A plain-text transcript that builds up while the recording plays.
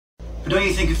But don't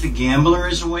you think if the gambler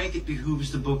is awake, it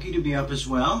behooves the bookie to be up as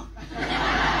well?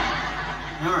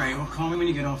 All right, well, call me when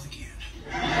you get off the can.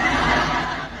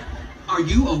 Are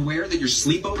you aware that your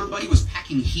sleepover buddy was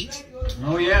packing heat?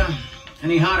 Oh, yeah.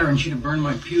 Any hotter and she'd have burned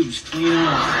my pubes clean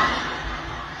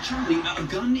off. Charlie, a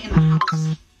gun in the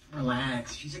house?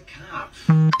 Relax, she's a cop.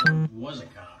 Or was a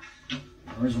cop.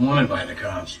 Or is wanted by the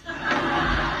cops.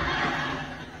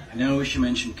 I know she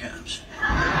mentioned cops.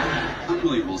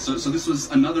 Unbelievable. So this was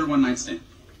another one-night stand?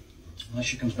 Unless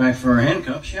she comes back for her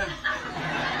handcuffs, yeah.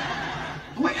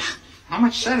 Boy, how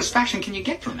much satisfaction can you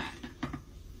get from that?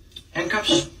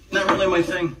 Handcuffs? Not really my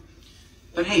thing.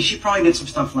 But hey, she probably did some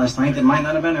stuff last night that might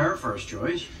not have been her first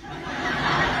choice.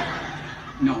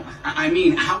 No, I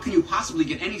mean, how can you possibly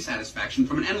get any satisfaction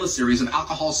from an endless series of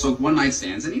alcohol-soaked one-night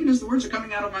stands? And even as the words are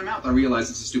coming out of my mouth, I realize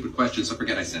it's a stupid question, so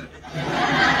forget I said it.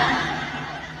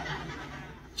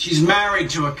 She's married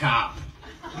to a cop.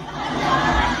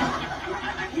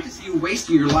 I hate to see you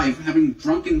wasting your life having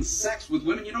drunken sex with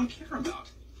women you don't care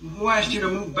about. Who asked you to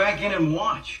move back in and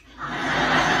watch?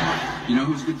 You know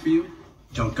who's good for you?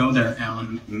 Don't go there,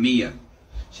 Alan. Mia.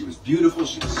 She was beautiful,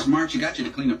 she was smart, she got you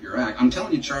to clean up your act. I'm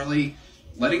telling you, Charlie,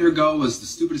 letting her go was the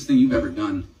stupidest thing you've ever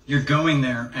done. You're going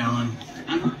there, Alan.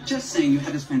 I'm just saying you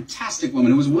had this fantastic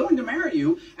woman who was willing to marry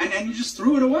you, and you just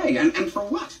threw it away. And for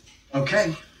what?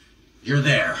 Okay, you're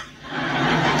there.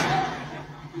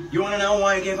 You want to know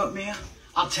why I gave up Mia?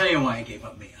 I'll tell you why I gave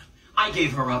up Mia. I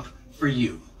gave her up for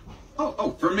you.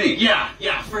 Oh, for me?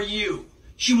 Yeah, for you.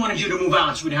 She wanted you to move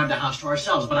out so we'd have the house to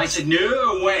ourselves, but I said,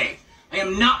 no way. I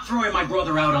am not throwing my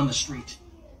brother out on the street.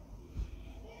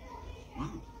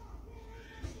 Wow.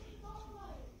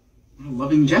 What a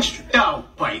loving gesture. Oh,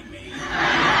 bite me.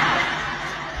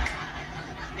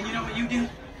 And you know what you did?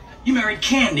 You married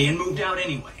Candy and moved out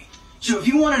anyway. So if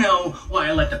you want to know why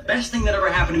I let the best thing that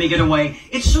ever happened to me get away,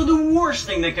 it's so the worst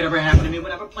thing that could ever happen to me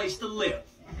would have a place to live.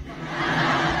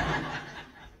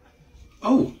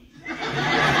 Oh.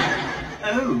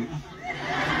 Oh.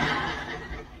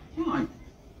 Well, I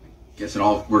guess it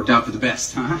all worked out for the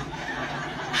best, huh?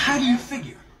 How do you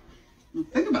figure? Well,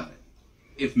 think about it.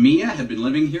 If Mia had been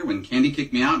living here when Candy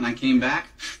kicked me out and I came back,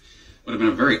 it would have been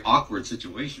a very awkward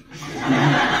situation.